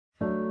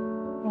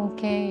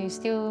Okay, you're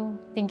still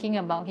thinking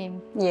about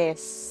him?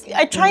 Yes.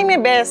 I try my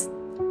best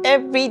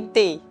every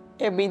day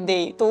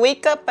to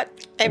wake up, but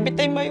every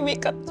time I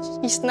wake up,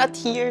 he's not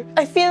here.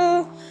 I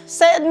feel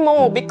sad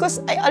more because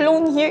I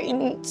alone here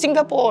in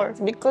Singapore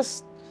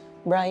because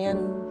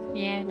Bryant,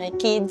 my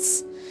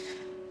kids,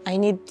 I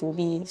need to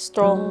be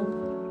strong.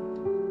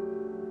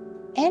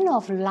 End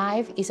of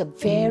life is a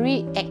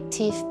very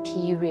active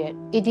period.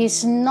 It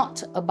is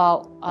not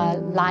about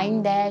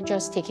lying there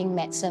just taking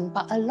medicine,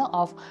 but a lot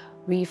of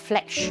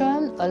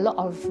reflection, a lot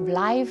of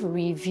life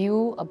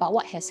review about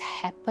what has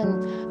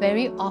happened.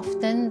 Very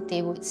often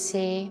they would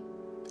say,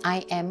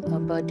 I am a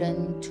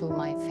burden to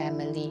my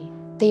family.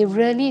 They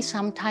really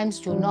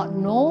sometimes do not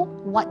know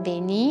what they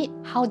need,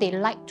 how they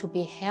like to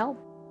be helped.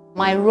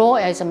 My role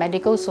as a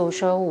medical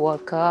social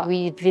worker,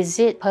 we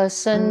visit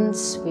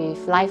persons with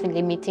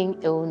life-limiting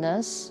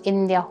illness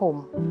in their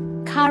home.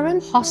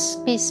 Current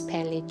hospice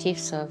palliative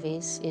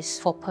service is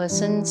for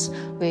persons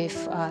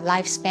with a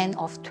lifespan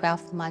of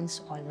 12 months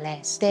or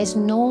less. There's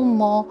no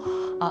more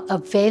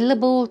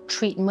available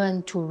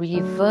treatment to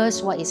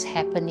reverse what is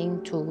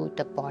happening to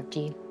the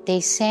body.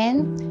 They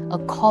send a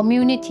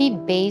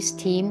community-based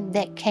team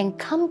that can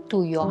come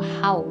to your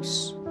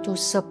house to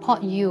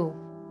support you.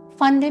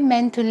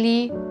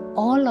 Fundamentally,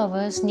 all of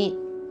us need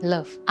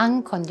love,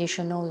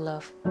 unconditional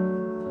love.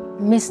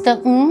 Mr.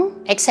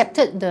 Ng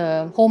accepted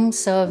the home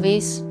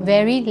service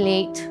very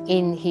late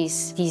in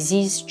his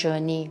disease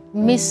journey.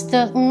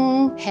 Mr.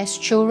 Ng has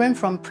children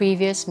from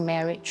previous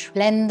marriage,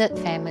 blended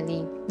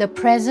family. The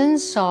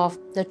presence of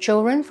the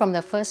children from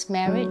the first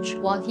marriage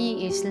while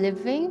he is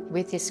living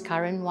with his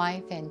current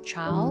wife and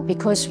child,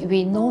 because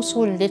we know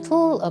so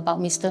little about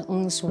Mr.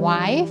 Ng's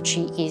wife.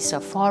 She is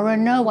a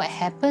foreigner. What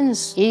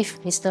happens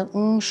if Mr.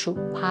 Ng should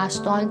pass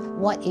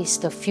on? What is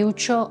the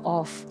future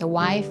of the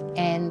wife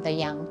and the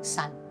young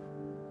son?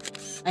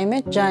 I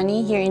met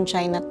Johnny here in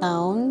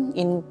Chinatown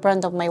in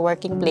front of my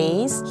working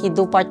place. He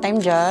do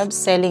part-time jobs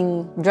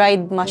selling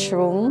dried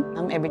mushroom.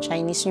 Every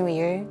Chinese New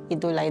Year, he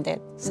do like that.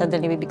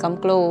 Suddenly we become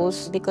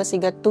close because he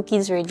got 2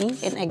 kids ready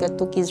and I got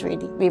 2 kids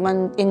ready. We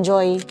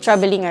enjoy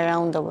traveling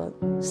around the world.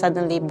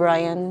 Suddenly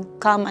Bryant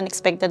come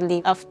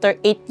unexpectedly after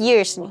 8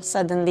 years.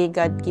 Suddenly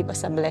God give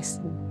us a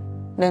blessing.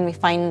 Then we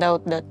find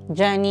out that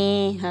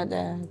Johnny had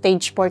a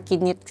stage 4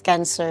 kidney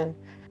cancer.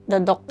 The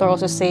doctor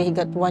also say he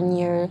got 1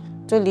 year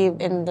to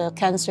live and the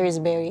cancer is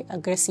very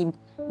aggressive.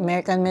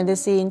 American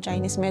medicine,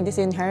 Chinese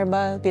medicine,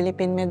 herbal,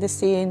 Philippine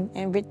medicine,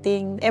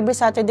 everything. Every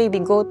Saturday we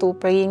go to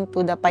praying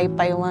to the Pai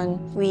Pai one.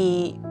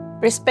 We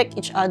respect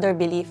each other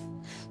belief.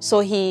 So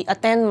he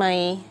attend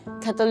my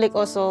Catholic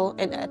also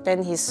and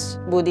attend his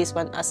Buddhist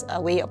one as a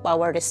way of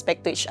our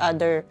respect to each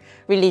other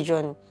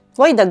religion.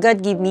 Why the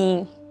God give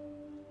me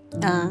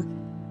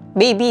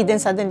baby then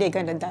suddenly I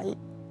gonna die?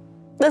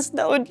 That's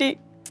the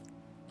only.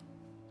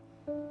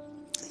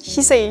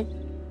 He say,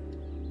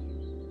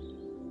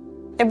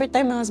 every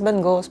time my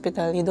husband go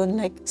hospital, he don't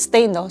like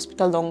stay in the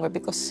hospital longer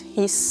because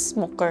he's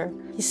smoker.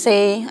 He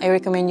say, I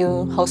recommend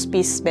you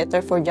hospice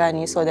better for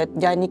Johnny so that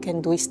Johnny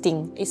can do his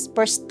thing. It's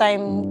first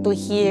time to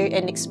hear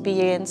and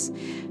experience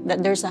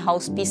that there's a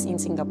hospice in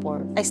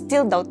Singapore. I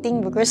still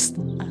doubting because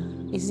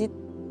is it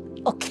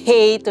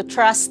okay to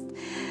trust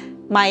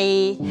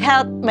my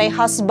health, my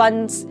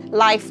husband's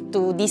life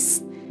to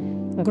this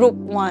group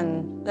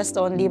one? That's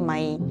only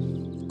my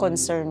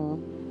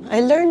concern. I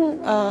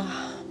learned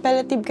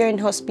palliative care and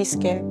hospice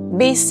care.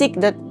 Basic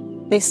that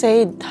they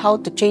say how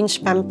to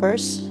change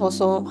pampers,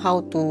 also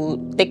how to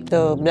take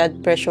the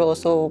blood pressure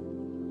also.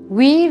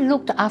 We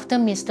looked after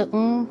Mr.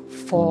 Ng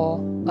for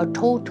a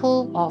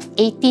total of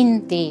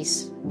 18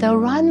 days. The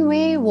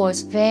runway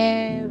was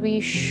very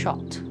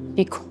short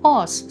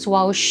because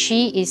while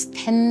she is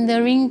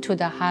tendering to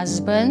the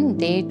husband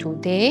day to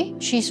day,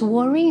 she's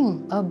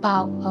worrying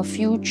about her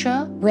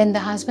future when the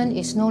husband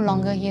is no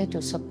longer here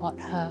to support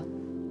her.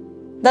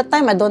 That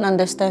time I don't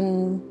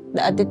understand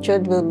the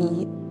attitude will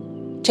be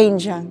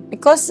changed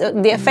because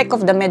the effect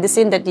of the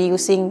medicine that they're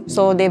using,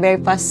 so they're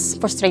very fast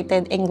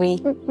frustrated,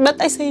 angry. But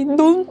I say,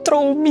 don't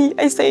throw me.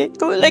 I say,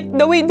 like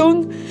the way,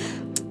 don't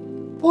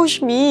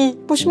push me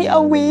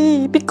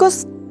away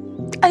because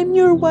I'm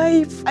your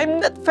wife. I'm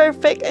not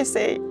perfect, I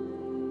say.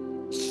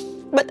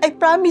 But I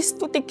promise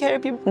to take care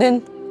of you.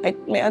 Then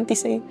my auntie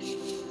say,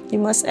 you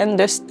must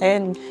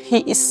understand,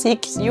 he is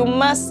sick. You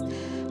must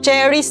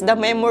cherish the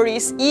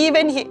memories.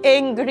 Even he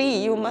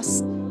angry, you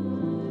must.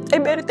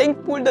 I'm very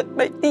thankful that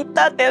my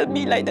tita tell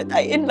me like that.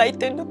 I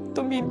enlightened up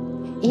to me.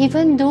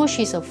 Even though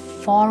she's a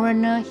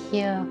foreigner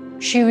here,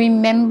 she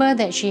remembered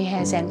that she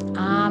has an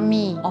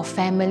army of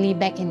family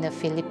back in the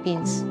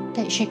Philippines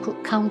that she could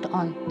count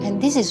on.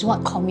 And this is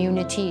what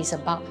community is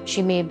about.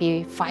 She may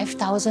be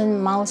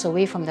 5,000 miles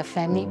away from the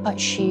family, but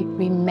she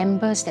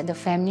remembers that the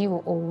family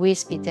will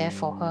always be there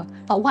for her.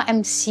 But what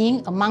I'm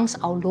seeing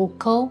amongst our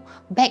local,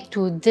 back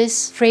to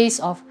this phrase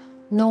of,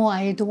 no,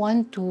 I don't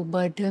want to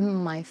burden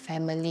my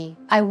family.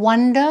 I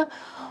wonder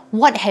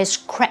what has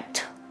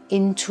crept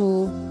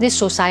into this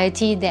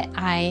society that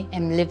I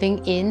am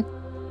living in.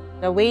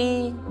 The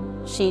way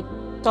she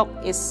talk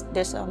is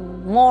there's a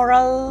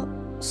moral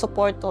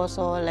support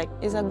also, like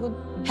is a good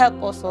help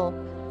also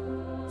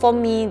for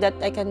me that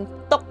I can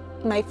talk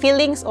my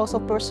feelings also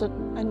person.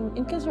 And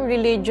in case of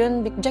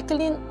religion,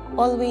 Jacqueline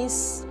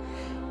always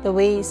the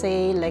way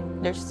say like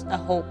there's a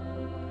hope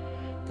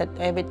that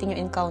everything you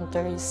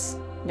encounter is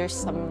there's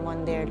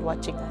someone there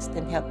watching us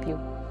and help you.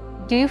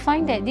 Do you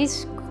find that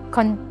this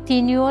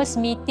continuous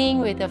meeting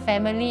with the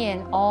family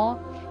and all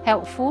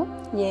helpful?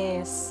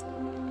 Yes.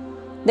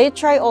 They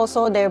try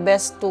also their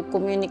best to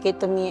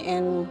communicate to me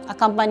and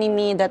accompany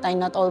me that I'm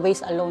not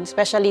always alone,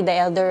 especially the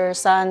elder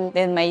son,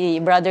 then my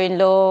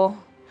brother-in-law,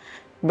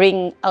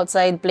 bring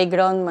outside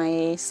playground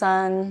my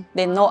son,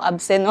 then no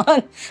absent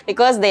one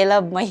because they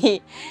love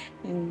my...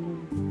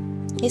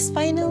 His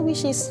final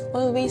wish is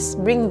always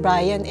bring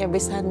Bryant every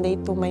Sunday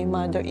to my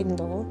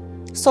mother-in-law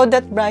so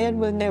that Bryant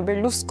will never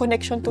lose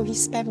connection to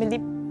his family.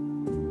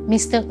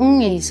 Mr.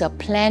 Ng is a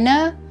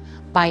planner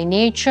by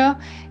nature,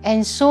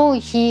 and so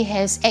he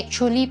has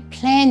actually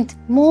planned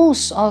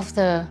most of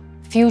the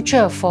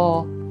future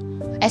for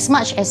as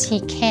much as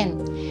he can,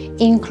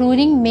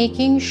 including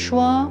making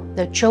sure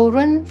the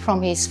children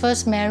from his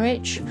first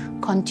marriage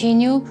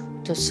continue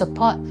to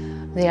support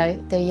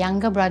the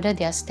younger brother,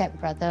 their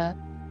stepbrother.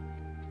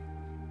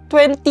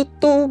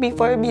 22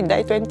 before me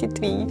died,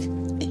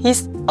 23.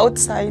 He's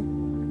outside.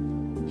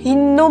 He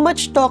no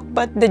much talk,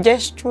 but the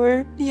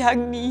gesture, he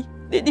hugged me,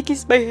 then he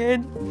kissed my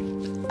hand.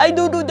 I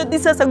don't know that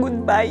this is a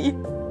goodbye,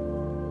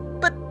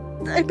 but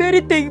I'm very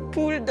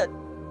thankful that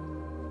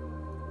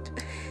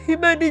he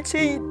managed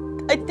it.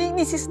 I think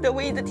this is the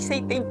way that he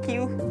said thank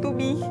you to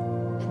me.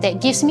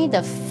 That gives me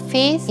the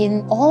faith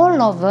in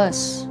all of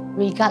us,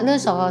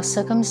 regardless of our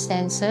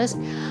circumstances,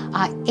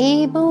 are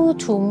able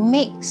to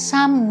make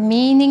some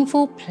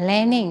meaningful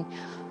planning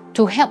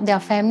to help their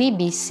family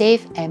be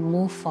safe and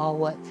move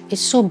forward.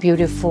 It's so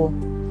beautiful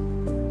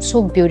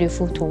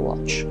to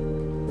watch.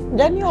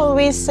 Johnny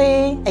always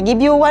say, I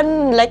give you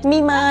one like me,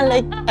 ma,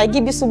 like I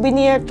give you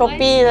souvenir,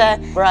 trophy,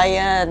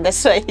 Bryant.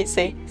 That's why he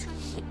say.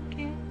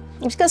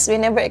 Because we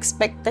never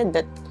expected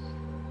that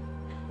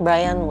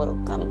Bryant will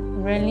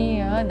come.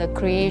 Really, the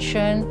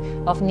creation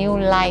of new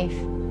life,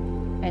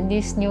 and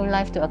this new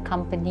life to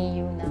accompany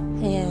you now.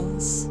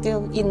 Yes,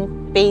 still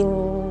in pain,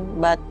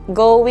 but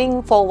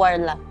going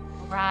forward lah.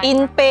 Right.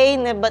 In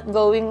pain, but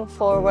going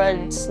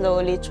forward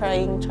slowly,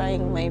 trying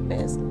my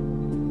best.